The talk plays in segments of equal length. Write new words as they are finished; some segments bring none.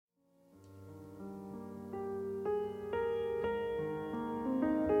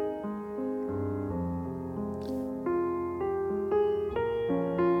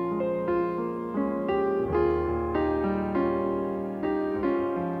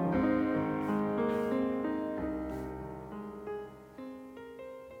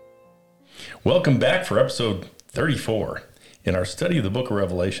Welcome back for episode 34 in our study of the book of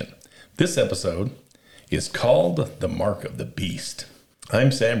Revelation. This episode is called The Mark of the Beast.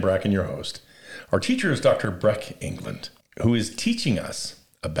 I'm Sam Bracken, your host. Our teacher is Dr. Breck England, who is teaching us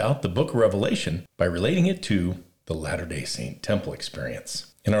about the book of Revelation by relating it to the Latter-day Saint temple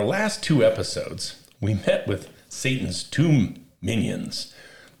experience. In our last two episodes, we met with Satan's two minions,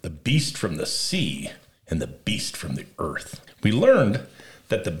 the beast from the sea and the beast from the earth. We learned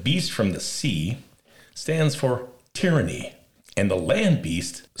that the beast from the sea stands for tyranny, and the land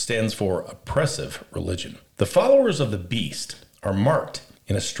beast stands for oppressive religion. The followers of the beast are marked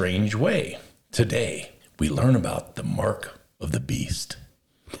in a strange way. Today, we learn about the mark of the beast.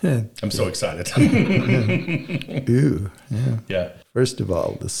 I'm so excited. Ooh, yeah. Yeah. First of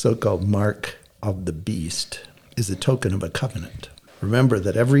all, the so-called mark of the beast is a token of a covenant. Remember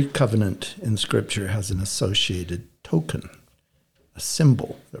that every covenant in Scripture has an associated token, a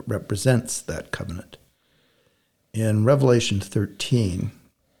symbol that represents that covenant. In Revelation 13,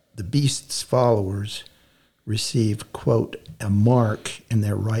 the beast's followers receive, quote, a mark in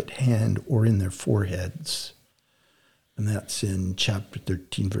their right hand or in their foreheads. And that's in chapter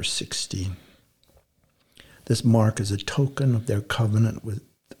 13, verse 16. This mark is a token of their covenant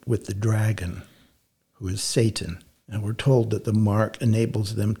with the dragon, who is Satan. And we're told that the mark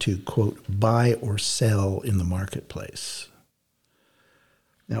enables them to, quote, buy or sell in the marketplace.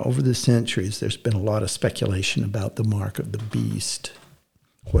 Now, over the centuries, there's been a lot of speculation about the mark of the beast,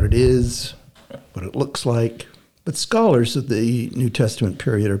 what it is, what it looks like. But scholars of the New Testament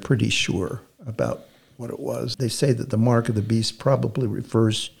period are pretty sure about what it was. They say that the mark of the beast probably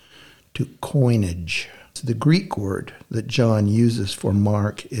refers to coinage. So the Greek word that John uses for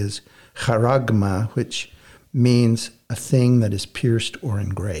mark is charagma, which means a thing that is pierced or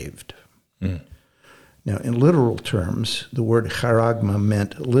engraved. Now, in literal terms, the word charagma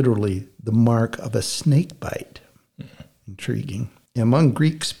meant literally the mark of a snake bite. Intriguing. Among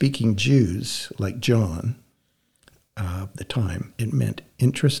Greek-speaking Jews, like John, of the time, it meant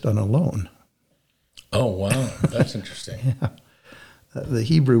interest on a loan. Oh, wow. That's interesting. Yeah. The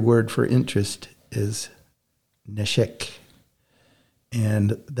Hebrew word for interest is neshek,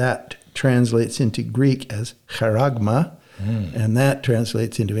 and that translates into Greek as charagma, and that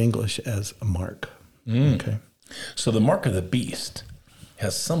translates into English as a mark. Okay. So the mark of the beast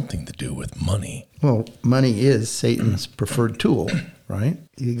has something to do with money. Well, money is Satan's preferred tool, right?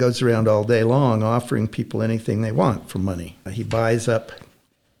 He goes around all day long offering people anything they want for money. He buys up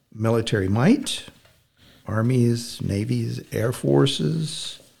military might, armies, navies, air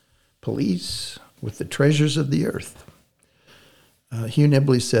forces, police, with the treasures of the earth. Hugh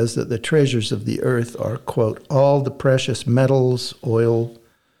Nibley says that the treasures of the earth are, quote, all the precious metals, oil,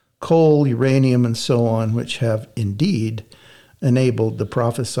 coal, uranium, and so on, which have indeed enabled the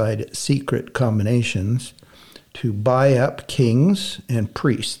prophesied secret combinations to buy up kings and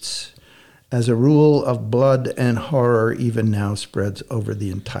priests, as a rule of blood and horror even now spreads over the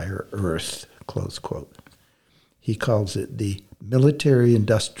entire earth, close quote. He calls it the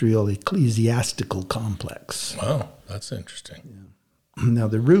military-industrial ecclesiastical complex. Wow, that's interesting. Yeah. Now,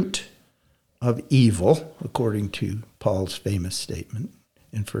 the root of evil, according to Paul's famous statement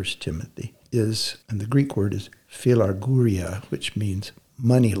in 1 Timothy, is, and the Greek word is philarguria, which means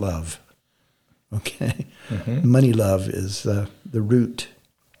money love. Okay? Money love is the root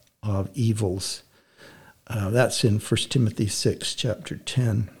of evils. That's in 1 Timothy 6, chapter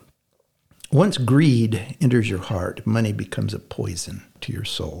 10. Once greed enters your heart, money becomes a poison to your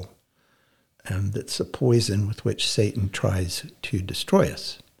soul. And it's a poison with which Satan tries to destroy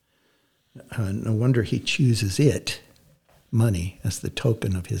us. No wonder he chooses it, money, as the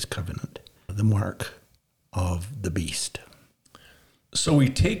token of his covenant, the mark of the beast. So we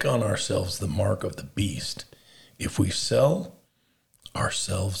take on ourselves the mark of the beast if we sell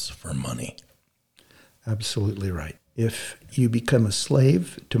ourselves for money. Absolutely right. If you become a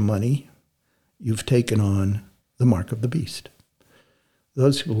slave to money, you've taken on the mark of the beast.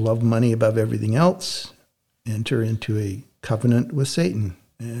 Those who love money above everything else enter into a covenant with Satan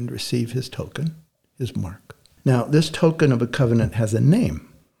and receive his token, his mark. Now, this token of a covenant has a name.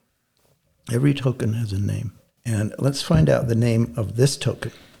 Every token has a name. And let's find out the name of this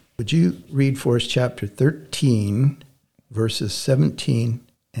token. Would you read for us chapter 13, verses 17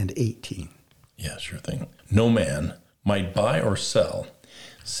 and 18? Yeah, sure thing. No man might buy or sell,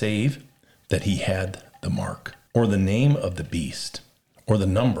 save that he had the mark, or the name of the beast, or the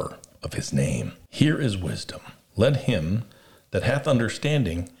number of his name. Here is wisdom. Let him that hath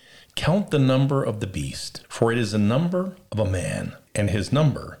understanding count the number of the beast, for it is a number of a man, and his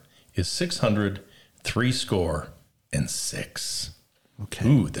number is 666. Okay.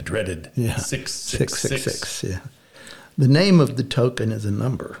 Ooh, the dreaded Yeah. 666. 666, yeah. The name of the token is a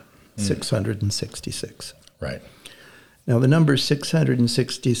number, 666. Right. Now, the number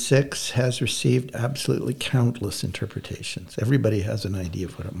 666 has received absolutely countless interpretations. Everybody has an idea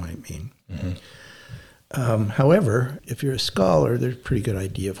of what it might mean. However, if you're a scholar, there's a pretty good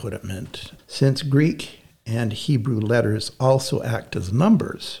idea of what it meant. Since Greek and Hebrew letters also act as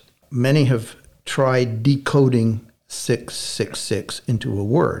numbers, many have tried decoding 666 into a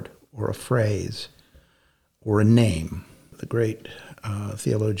word or a phrase or a name. The great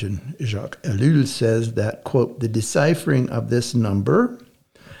theologian Jacques Ellul says that, quote, the deciphering of this number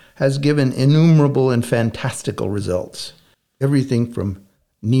has given innumerable and fantastical results. Everything from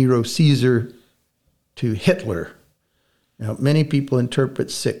Nero Caesar to Hitler. Now, many people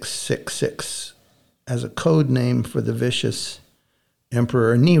interpret 666 as a code name for the vicious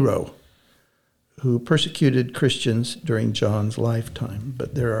Emperor Nero, who persecuted Christians during John's lifetime,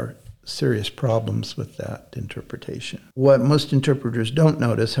 but there are serious problems with that interpretation. What most interpreters don't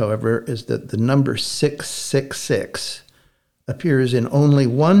notice, however, is that the number 666 appears in only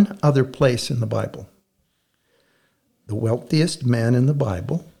one other place in the Bible. The wealthiest man in the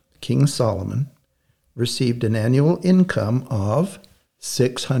Bible, King Solomon, received an annual income of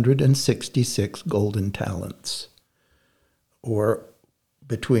 666 golden talents, or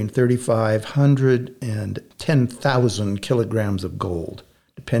between 3,500 and 10,000 kilograms of gold,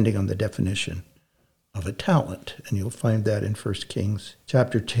 depending on the definition of a talent. And you'll find that in 1 Kings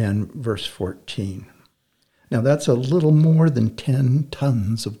chapter 10, verse 14. Now, that's a little more than 10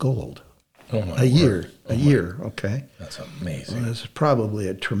 tons of gold. Oh my a year, word. a year, okay? That's amazing. Well, it's probably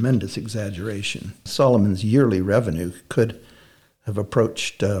a tremendous exaggeration. Solomon's yearly revenue could have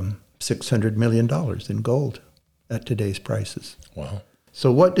approached $600 million in gold at today's prices. Wow. So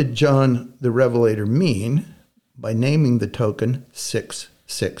what did John the Revelator mean by naming the token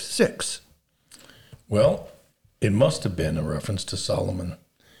 666? Well, it must have been a reference to Solomon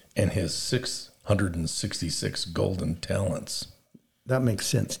and his 666 golden talents. That makes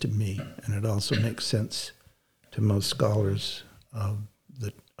sense to me, and it also makes sense to most scholars of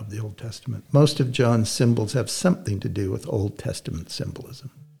the Old Testament. Most of John's symbols have something to do with Old Testament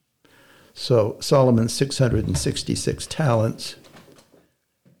symbolism. So Solomon's 666 talents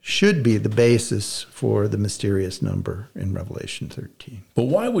should be the basis for the mysterious number in Revelation 13. But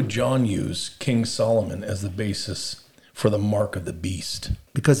why would John use King Solomon as the basis for the mark of the beast?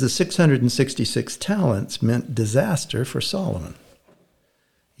 Because the 666 talents meant disaster for Solomon.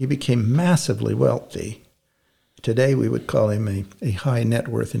 He became massively wealthy. Today we would call him a high net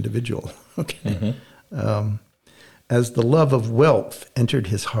worth individual. Okay. As the love of wealth entered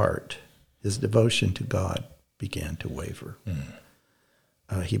his heart, his devotion to God began to waver.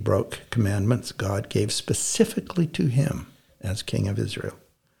 He broke commandments God gave specifically to him as king of Israel.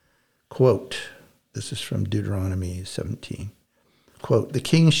 Quote, this is from Deuteronomy 17. Quote, the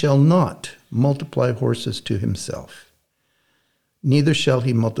king shall not multiply horses to himself, neither shall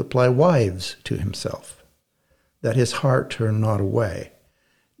he multiply wives to himself, that his heart turn not away.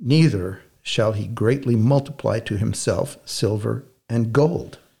 Neither shall he greatly multiply to himself silver and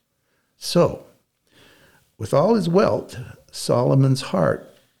gold. So, with all his wealth, Solomon's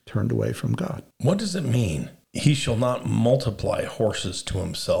heart turned away from God. What does it mean? He shall not multiply horses to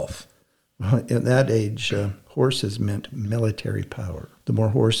himself. In that age, horses meant military power. The more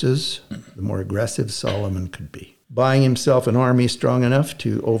horses, the more aggressive Solomon could be. Buying himself an army strong enough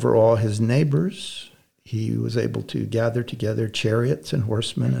to overawe his neighbors, he was able to gather together chariots and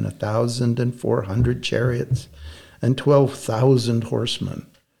horsemen, and 1,400 chariots and 12,000 horsemen.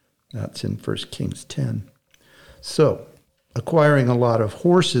 That's in 1 Kings 10. So, acquiring a lot of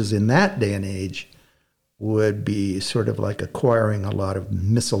horses in that day and age would be sort of like acquiring a lot of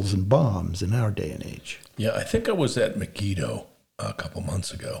missiles and bombs in our day and age. Yeah, I think I was at Megiddo a couple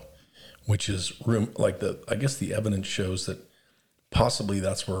months ago, which is I guess the evidence shows that possibly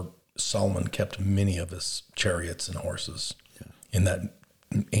that's where Solomon kept many of his chariots and horses in that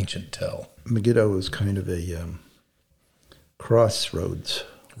ancient tell. Megiddo was kind of a crossroads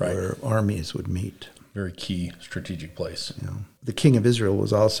where armies would meet. Very key strategic place. You know, the king of Israel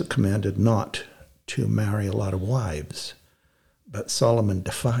was also commanded not to marry a lot of wives, but Solomon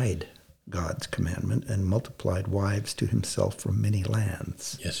defied God's commandment and multiplied wives to himself from many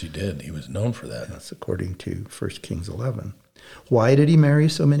lands. Yes, he did. He was known for that. That's according to 1 Kings 11. Why did he marry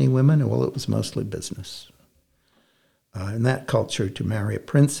so many women? Well, it was mostly business. In that culture, to marry a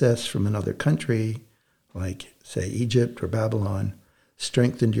princess from another country, like, say, Egypt or Babylon,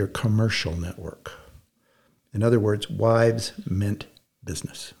 strengthened your commercial network. In other words, wives meant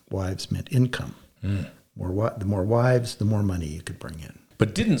business. Wives meant income. The more wives, the more money you could bring in.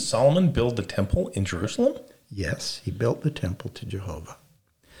 But didn't Solomon build the temple in Jerusalem? Yes, he built the temple to Jehovah.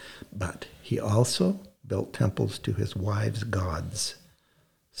 But he also built temples to his wives' gods,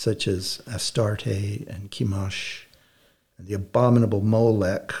 such as Astarte and Chemosh, and the abominable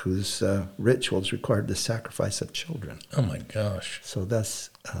Molech, whose rituals required the sacrifice of children. Oh my gosh. So thus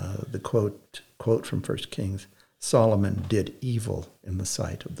the quote from 1 Kings, Solomon did evil in the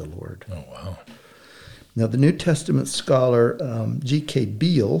sight of the Lord. Oh, wow. Now, the New Testament scholar G.K.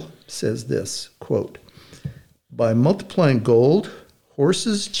 Beale says this, quote, by multiplying gold,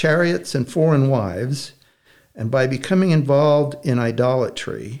 horses, chariots, and foreign wives, and by becoming involved in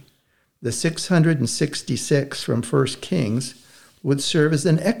idolatry, the 666 from 1 Kings would serve as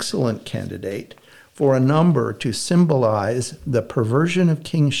an excellent candidate for a number to symbolize the perversion of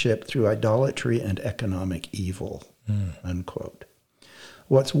kingship through idolatry and economic evil, unquote.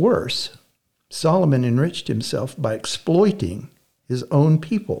 What's worse, Solomon enriched himself by exploiting his own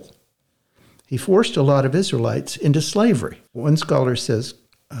people. He forced a lot of Israelites into slavery. One scholar says,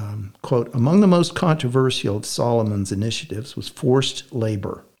 quote, among the most controversial of Solomon's initiatives was forced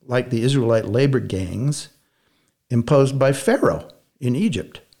labor, like the Israelite labor gangs imposed by Pharaoh in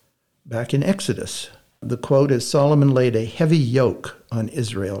Egypt back in Exodus. The quote is, Solomon laid a heavy yoke on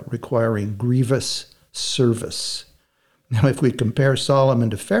Israel, requiring grievous service. Now, if we compare Solomon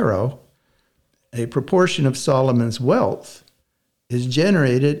to Pharaoh, a proportion of Solomon's wealth is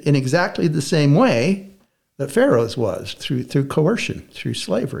generated in exactly the same way that Pharaoh's was, through coercion, through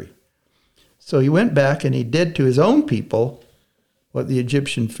slavery. So he went back and he did to his own people what the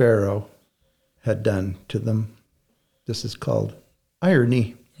Egyptian Pharaoh had done to them. This is called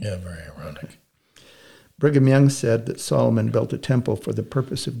irony. Yeah, very ironic. Brigham Young said that Solomon built a temple for the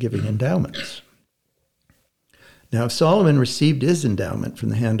purpose of giving endowments. Now, if Solomon received his endowment from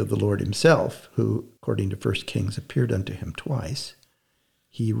the hand of the Lord himself, who, according to 1 Kings, appeared unto him twice,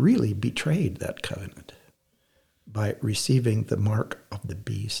 he really betrayed that covenant by receiving the mark of the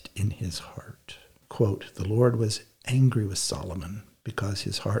beast in his heart. Quote, the Lord was angry with Solomon because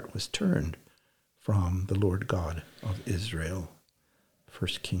his heart was turned from the Lord God of Israel. 1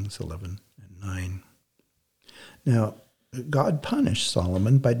 Kings 11 and 9. Now, God punished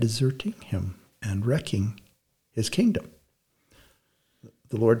Solomon by deserting him and wrecking his kingdom.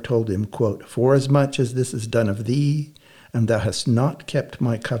 The Lord told him, quote, forasmuch as this is done of thee, and thou hast not kept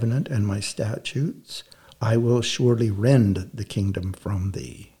my covenant and my statutes, I will surely rend the kingdom from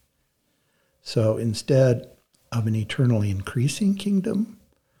thee. So instead of an eternally increasing kingdom,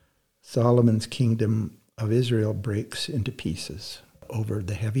 Solomon's kingdom of Israel breaks into pieces over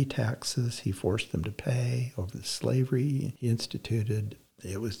the heavy taxes he forced them to pay, over the slavery he instituted.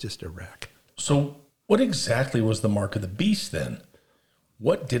 It was just a wreck. So what exactly was the mark of the beast then?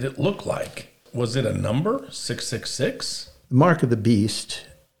 What did it look like? Was it a number, 666? The mark of the beast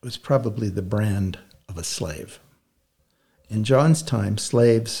was probably the brand of a slave. In John's time,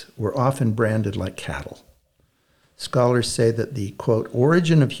 slaves were often branded like cattle. Scholars say that the, quote,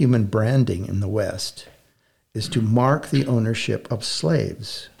 origin of human branding in the West is to mark the ownership of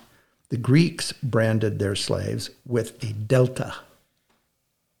slaves. The Greeks branded their slaves with a delta.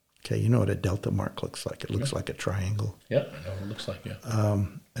 Okay, you know what a delta mark looks like. It looks like a triangle. Yeah, I know what it looks like, yeah.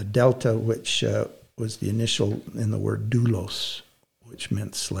 A delta, which was the initial in the word doulos, which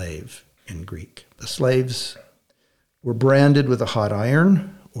meant slave in Greek. The slaves were branded with a hot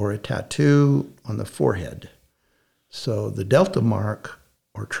iron or a tattoo on the forehead. So the delta mark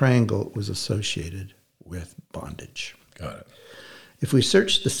or triangle was associated with bondage. Got it. If we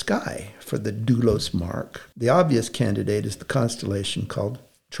search the sky for the doulos mark, the obvious candidate is the constellation called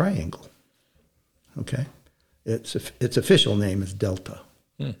Triangle. Okay? Its official name is Delta.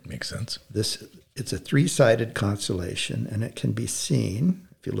 Makes sense. It's a three-sided constellation, and it can be seen,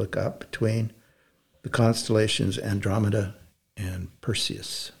 if you look up, between the constellations Andromeda and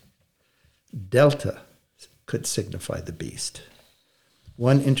Perseus. Delta could signify the beast.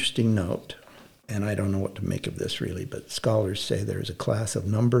 One interesting note, and I don't know what to make of this really, but scholars say there is a class of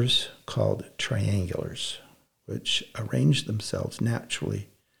numbers called triangulars, which arrange themselves naturally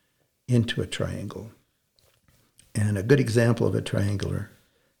into a triangle. And a good example of a triangular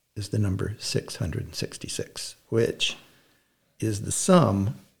is the number 666, which is the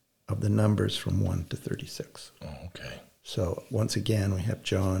sum of the numbers from 1 to 36. Oh, okay. So once again, we have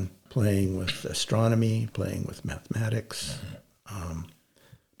John playing with astronomy, playing with mathematics,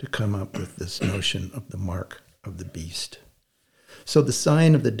 to come up with this notion of the mark of the beast. So the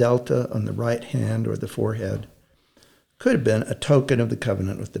sign of the delta on the right hand or the forehead could have been a token of the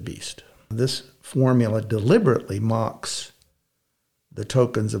covenant with the beast. This formula deliberately mocks the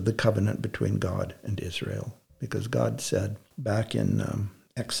tokens of the covenant between God and Israel. Because God said back in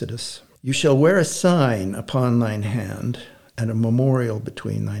Exodus, "You shall wear a sign upon thine hand, and a memorial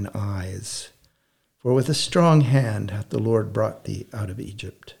between thine eyes. For with a strong hand hath the Lord brought thee out of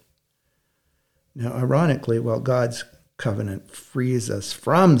Egypt." Now, ironically, while God's covenant frees us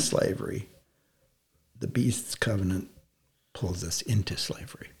from slavery, the beast's covenant pulls us into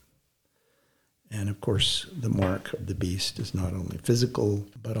slavery. And of course, the mark of the beast is not only physical,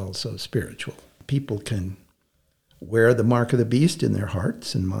 but also spiritual. People can wear the mark of the beast in their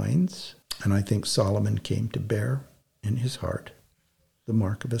hearts and minds. And I think Solomon came to bear in his heart the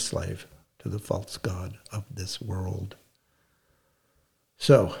mark of a slave to the false god of this world.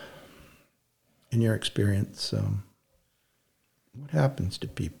 So, in your experience, what happens to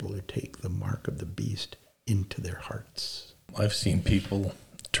people who take the mark of the beast into their hearts? I've seen people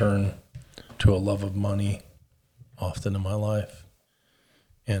turn to a love of money often in my life,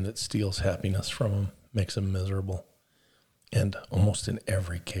 and it steals happiness from them, makes them miserable. And almost in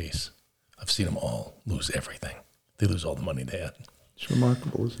every case, I've seen them all lose everything. They lose all the money they had. It's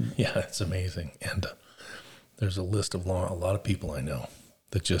remarkable, isn't it? Yeah, it's amazing. And there's a list of a lot of people I know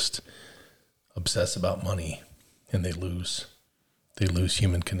that just obsess about money, and they lose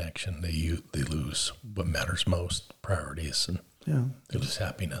human connection. They lose what matters most, priorities, and they lose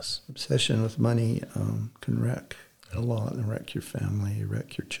happiness. Obsession with money can wreck a lot, and wreck your family,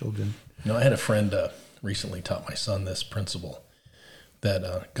 wreck your children. I had a friend recently taught my son this principle,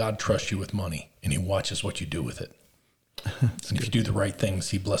 that God trusts you with money, and he watches what you do with it. And if you do the right things,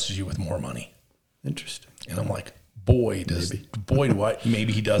 he blesses you with more money. Interesting. And I'm like,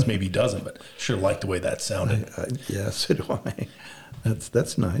 maybe he does, maybe he doesn't, but sure like the way that sounded. Yeah, so do I.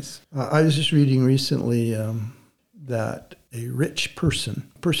 That's nice. I was just reading recently that a rich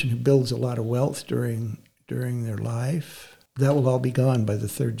person, a person who builds a lot of wealth during their life, that will all be gone by the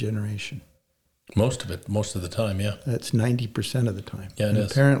third generation. Most of the time, yeah. That's 90% of the time. Yeah, it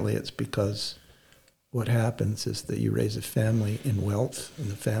is. Apparently it's because what happens is that you raise a family in wealth, and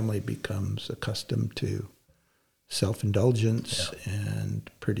the family becomes accustomed to self-indulgence,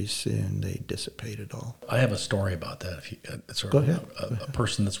 and pretty soon they dissipate it all. I have a story about that. Go ahead. A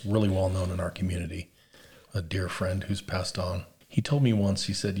person that's really well known in our community, a dear friend who's passed on. He told me once,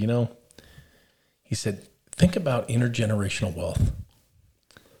 he said, think about intergenerational wealth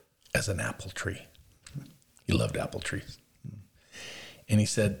as an apple tree. He loved apple trees. And he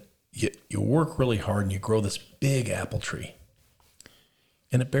said, you work really hard and you grow this big apple tree,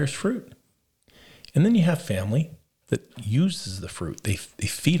 and it bears fruit. And then you have family that uses the fruit. They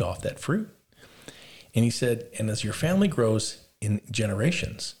feed off that fruit. And he said, and as your family grows in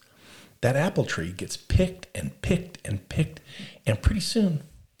generations, that apple tree gets picked and picked and picked, and pretty soon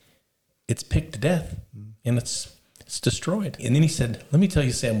it's picked to death and it's destroyed. And then he said, let me tell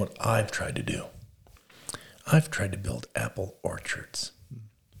you, Sam, what I've tried to do. I've tried to build apple orchards.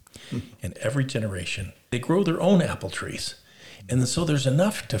 And every generation, they grow their own apple trees. And so there's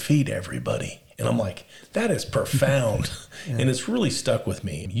enough to feed everybody. And I'm like, that is profound. And it's really stuck with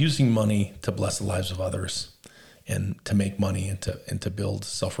me. Using money to bless the lives of others and to make money and to build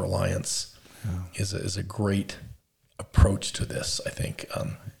self-reliance is a great approach to this, I think.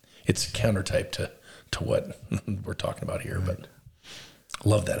 It's a countertype to what we're talking about here, but I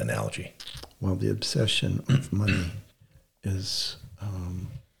love that analogy. Well, the obsession with money is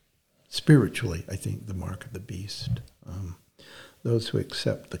spiritually, I think, the mark of the beast. Those who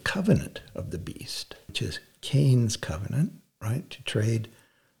accept the covenant of the beast, which is Cain's covenant, right, to trade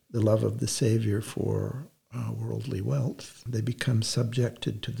the love of the Savior for worldly wealth, they become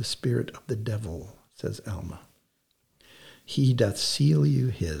subjected to the spirit of the devil, says Alma. He doth seal you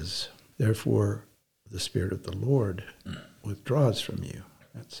his, therefore the Spirit of the Lord withdraws from you.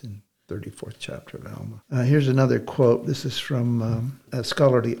 That's in 34th chapter of Alma. Here's another quote. This is from a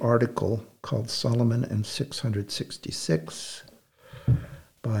scholarly article called Solomon and 666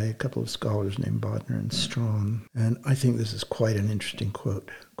 by a couple of scholars named Bodner and Strong. And I think this is quite an interesting quote.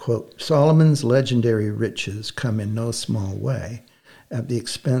 Quote, Solomon's legendary riches come in no small way at the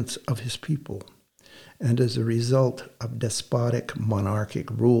expense of his people, and as a result of despotic monarchic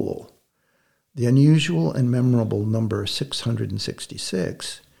rule. The unusual and memorable number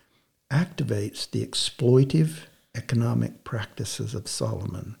 666 activates the exploitive economic practices of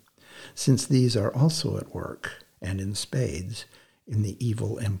Solomon, since these are also at work, and in spades, in the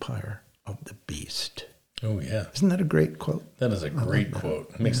evil empire of the beast. Oh, yeah. Isn't that a great quote? That is a great quote.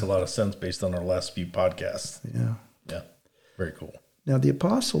 It makes a lot of sense based on our last few podcasts. Yeah. Yeah. Very cool. Now, the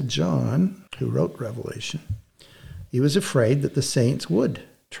Apostle John, who wrote Revelation, he was afraid that the saints would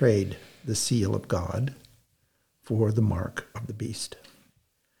trade the seal of God for the mark of the beast.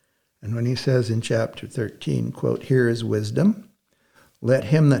 And when he says in chapter 13, quote, "Here is wisdom. Let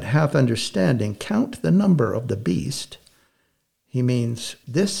him that hath understanding count the number of the beast," he means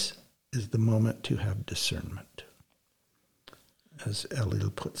this is the moment to have discernment, as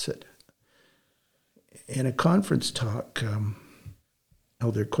Ellul puts it. In a conference talk,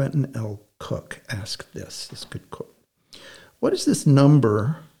 Elder Quentin L. Cook asked this good quote: "What is this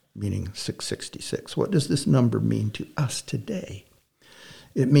number," meaning 666, "what does this number mean to us today?"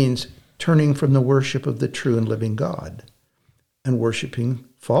 It means turning from the worship of the true and living God and worshiping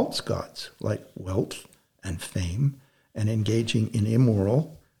false gods like wealth and fame and engaging in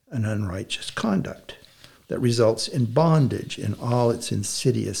immoral and unrighteous conduct that results in bondage in all its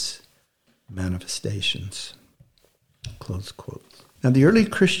insidious manifestations. Close quote. Now, the early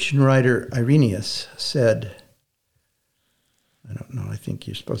Christian writer Irenaeus said, I don't know, I think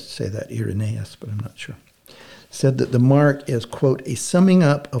you're supposed to say that Irenaeus, but I'm not sure, said that the mark is, quote, "a summing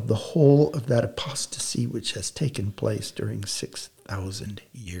up of the whole of that apostasy which has taken place during 6,000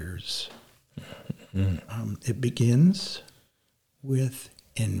 years. It begins with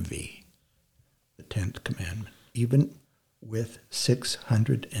envy, the 10th commandment, even with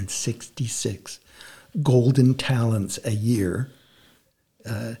 666 golden talents a year,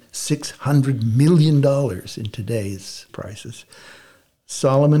 $600 million in today's prices.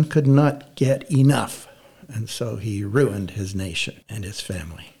 Solomon could not get enough, and so he ruined his nation and his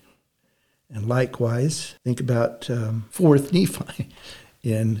family. And likewise, think about 4th Nephi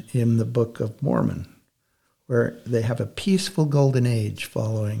in the Book of Mormon, where they have a peaceful golden age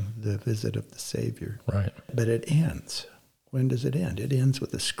following the visit of the Savior. Right. But it ends. When does it end? It ends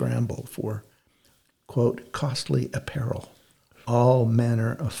with a scramble for, quote, "costly apparel, all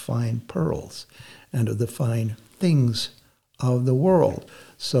manner of fine pearls, and of the fine things of the world."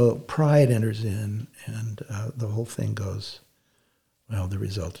 So pride enters in, and the whole thing goes, well, the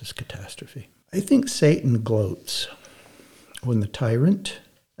result is catastrophe. I think Satan gloats when the tyrant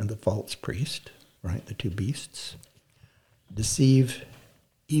and the false priest, right, the two beasts, deceive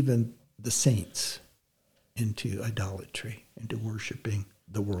even the saints into idolatry, into worshiping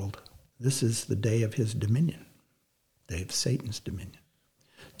the world. This is the day of his dominion, day of Satan's dominion.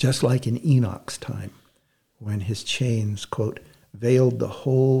 Just like in Enoch's time, when his chains, quote, "veiled the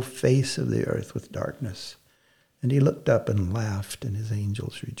whole face of the earth with darkness, and he looked up and laughed, and his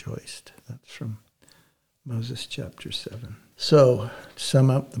angels rejoiced." That's from Moses chapter 7. So, to sum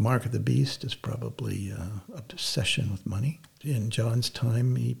up, the mark of the beast is probably obsession with money. In John's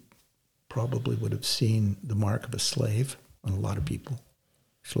time, he probably would have seen the mark of a slave on a lot of people,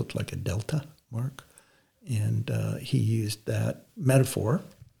 which looked like a delta mark. And he used that metaphor,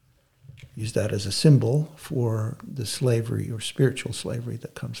 used that as a symbol for the slavery or spiritual slavery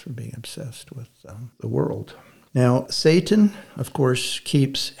that comes from being obsessed with the world. Now, Satan, of course,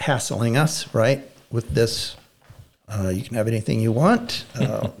 keeps hassling us, right, with this, you can have anything you want.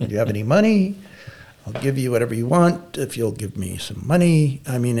 Do you have any money? I'll give you whatever you want if you'll give me some money.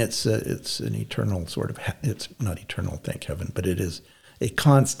 I mean, it's an eternal sort of, it's not eternal, thank heaven, but it is a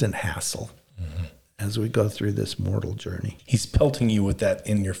constant hassle as we go through this mortal journey. He's pelting you with that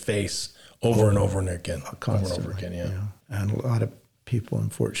in your face over and over and again. Constantly, over and over again, yeah. And a lot of people,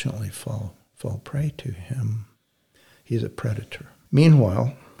 unfortunately, fall prey to him. He's a predator.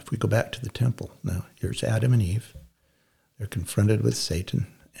 Meanwhile, if we go back to the temple, now here's Adam and Eve. They're confronted with Satan,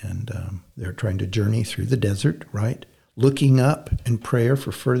 and they're trying to journey through the desert, right? Looking up in prayer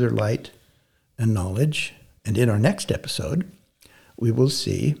for further light and knowledge. And in our next episode, we will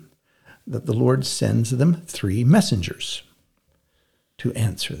see that the Lord sends them 3 messengers to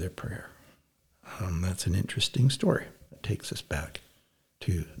answer their prayer. That's an interesting story that takes us back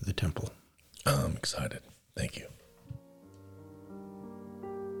to the temple. I'm excited. Thank you.